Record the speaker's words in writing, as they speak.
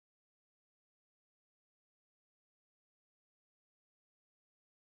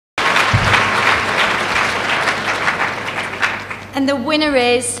And the winner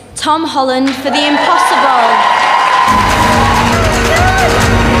is Tom Holland for The Impossible.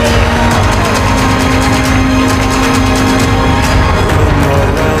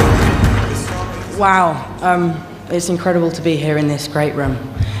 Wow, it's incredible to be here in this great room.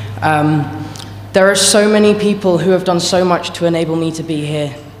 There are so many people who have done so much to enable me to be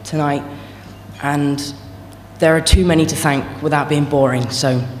here tonight, and there are too many to thank without being boring,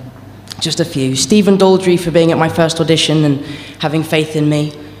 so just a few. Stephen Daldry for being at my first audition and having faith in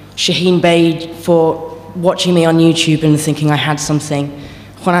me. Shaheen Bey for watching me on YouTube and thinking I had something.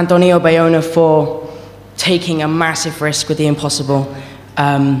 Juan Antonio Bayona for taking a massive risk with The Impossible.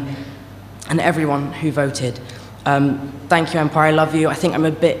 And everyone who voted. Thank you, Empire, I love you. I think I'm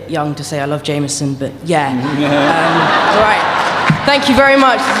a bit young to say I love Jameson, but yeah. All right, thank you very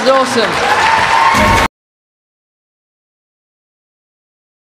much, this is awesome.